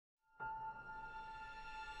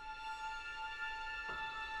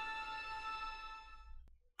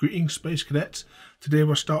Greetings, Space Cadets. Today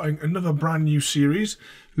we're starting another brand new series.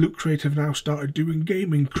 Loot Crate have now started doing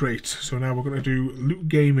gaming crates, so now we're going to do Loot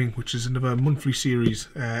Gaming, which is another monthly series,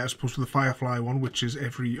 as opposed to the Firefly one, which is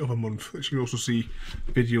every other month, which you can also see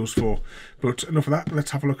videos for. But enough of that, let's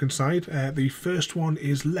have a look inside. The first one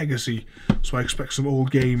is Legacy, so I expect some old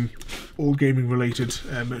gaming related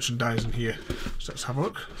merchandise in here. So let's have a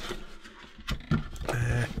look.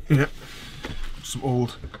 Yeah, some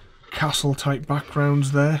old castle type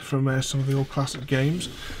backgrounds there from some of the old classic games.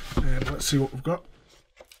 Let's see what we've got.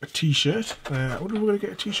 A t-shirt. I wonder if we're going to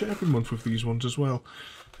get a t-shirt every month with these ones as well.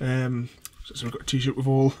 So we've got a t-shirt with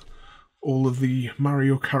all of the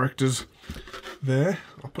Mario characters there.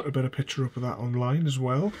 I'll put a better picture up of that online as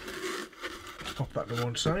well. Pop that to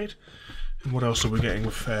one side. And what else are we getting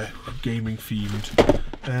with gaming themed?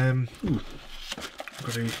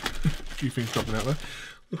 Got a few things dropping out there.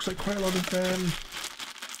 Looks like quite a lot of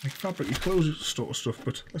like fabric clothes sort of stuff,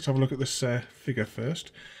 but let's have a look at this figure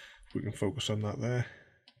first. If we can focus on that there,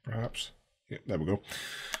 perhaps. Yep, there we go.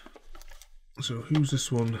 So who's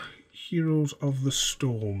this one? Heroes of the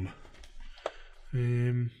Storm.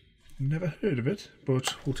 Never heard of it,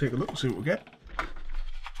 but we'll take a look and see what we get.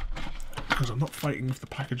 Because I'm not fighting with the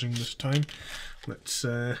packaging this time. Let's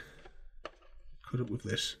cut up with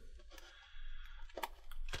this.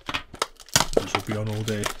 This will be on all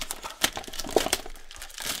day.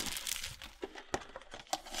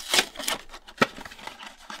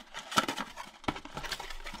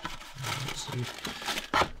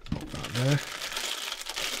 Pop that there.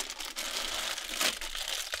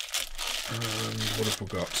 And what have we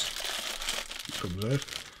got? It comes out.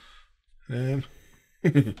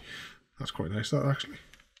 That's quite nice, that actually.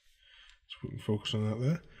 So we can focus on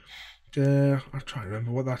that there. I'm trying to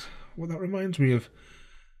remember what that reminds me of.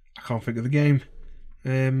 I can't think of the game.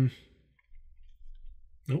 Nope,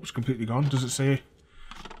 it's completely gone. Does it say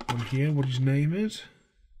on here what his name is?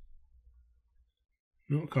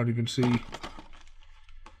 No, I can't even see.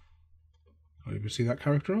 Can't even see that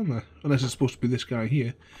character on there, unless it's supposed to be this guy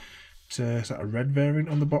here. It's is that a red variant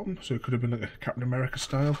on the bottom? So it could have been like a Captain America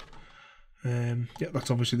style. Yeah,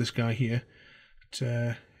 that's obviously this guy here.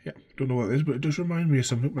 Yeah, don't know what it is, but it does remind me of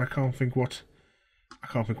something. But I can't think what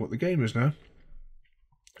the game is now.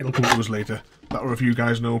 It'll come to us later. That'll if you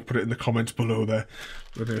guys know, put it in the comments below there.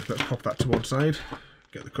 But let's pop that to one side.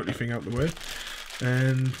 Get the cutty thing out of the way.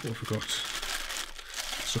 And what have we got?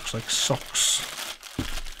 This looks like socks.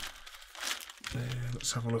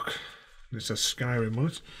 Let's have a look. It says Skyrim on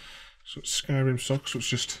it. So it's Skyrim socks. So it's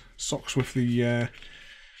just socks with the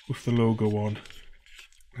logo on.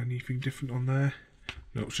 Anything different on there?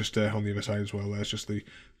 No, it's just on the other side as well. There's just the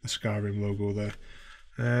Skyrim logo there.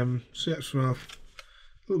 So yeah, it's well, a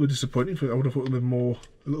little bit disappointing. I would have thought a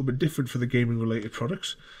little bit different for the gaming related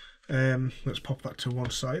products. Let's pop that to one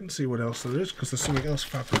side and see what else there is, because there's something else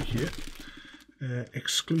fabric here.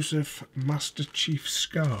 Exclusive Master Chief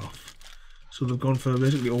scarf. So they've gone for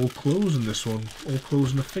basically all clothes in this one, all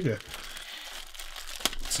clothes in a figure.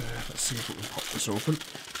 Let's see if we can pop this open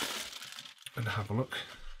and have a look.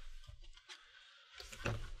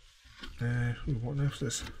 What on earth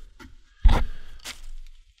is this?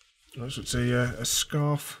 So it's a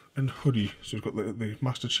scarf and hoodie. So we've got the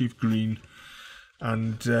Master Chief green,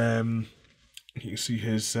 and you can see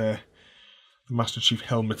his the Master Chief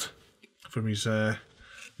helmet from his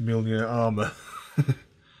Mjolnir armour.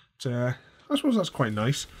 I suppose that's quite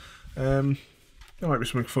nice. That might be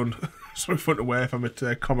something fun, something fun to wear if I'm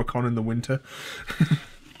at Comic-Con in the winter.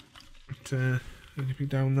 But, anything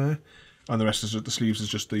down there? And the rest is the sleeves is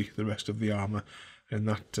just the rest of the armour in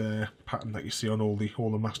that pattern that you see on all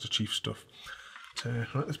the Master Chief stuff. Right,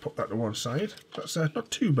 let's pop that to one side. That's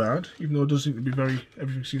not too bad, even though it does seem to be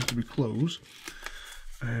everything seems to be clothes.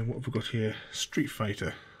 What have we got here? Street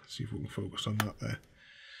Fighter. Let's see if we can focus on that there.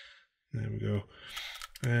 There we go.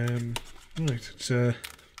 Right, it's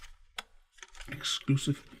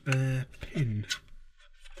exclusive pin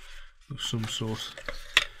of some sort.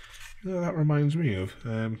 You know, that reminds me of,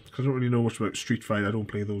 because I don't really know much about Street Fighter. I don't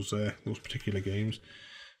play those particular games.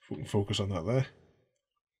 If we can focus on that there.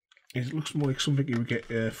 It looks more like something you would get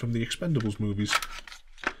from the Expendables movies.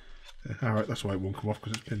 Alright, that's why it won't come off,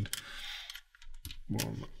 because it's pinned.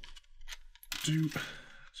 1, 2.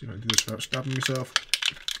 See if I can do this without stabbing myself.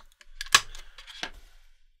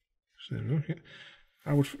 So there we go. Yeah.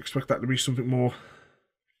 I would expect that to be something more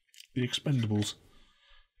the Expendables.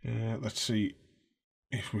 Let's see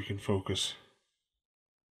if we can focus.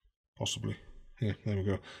 Possibly. Yeah, there we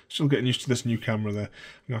go. Still getting used to this new camera there.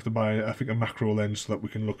 I'm gonna have to buy, I think, a macro lens so that we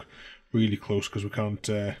can look really close, because we can't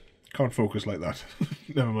focus like that.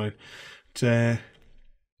 Never mind. But,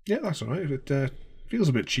 yeah, that's alright. It Feels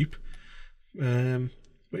a bit cheap.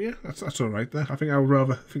 But yeah, that's all right there. I think I would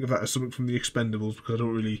rather think of that as something from the Expendables, because I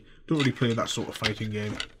don't really play that sort of fighting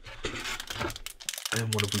game.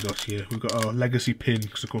 And what have we got here? We've got our legacy pin,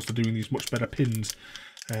 because of course they're doing these much better pins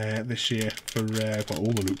this year for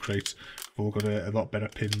all the loot crates. We've all got a lot better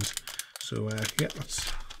pins. So yeah, that's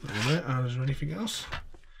that one there. And is there anything else?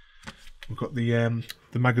 We've got the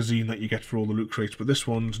magazine that you get for all the loot crates, but this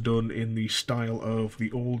one's done in the style of the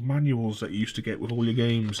old manuals that you used to get with all your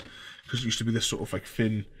games, because it used to be this sort of like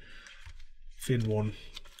thin one,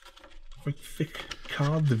 quite thick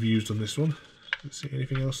card they've used on this one. Let's see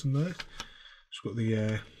anything else in there. It's got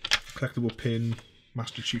the collectible pin,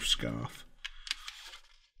 Master Chief scarf,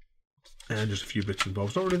 and just a few bits and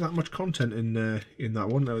bobs. Not really that much content in that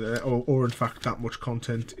one, or in fact that much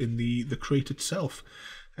content in the crate itself.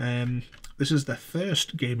 This is their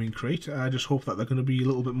first gaming crate. I just hope that they're going to be a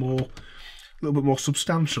little bit more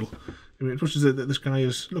substantial. I mean, as much as this guy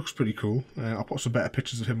looks pretty cool, I'll put some better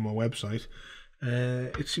pictures of him on my website.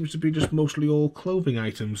 It seems to be just mostly all clothing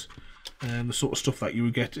items, and the sort of stuff that you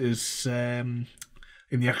would get is in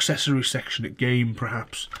the accessory section at Game,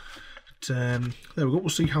 perhaps. But, there we go. We'll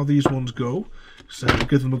see how these ones go. So we'll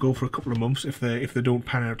give them a go for a couple of months. If they don't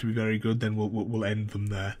pan out to be very good, then we'll end them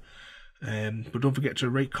there. But don't forget to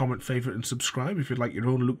rate, comment, favourite and subscribe. If you'd like your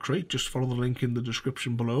own loot crate, just follow the link in the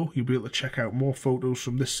description below. You'll be able to check out more photos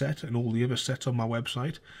from this set and all the other sets on my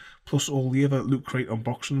website, plus all the other loot crate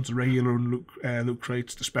unboxings, the regular loot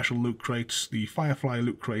crates, the special loot crates, the Firefly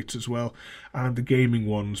loot crates as well, and the gaming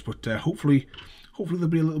ones. But hopefully there'll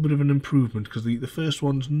be a little bit of an improvement, because the first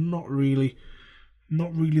one's not really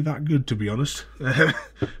that good, to be honest.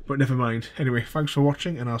 But never mind. Anyway, thanks for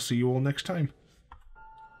watching, and I'll see you all next time.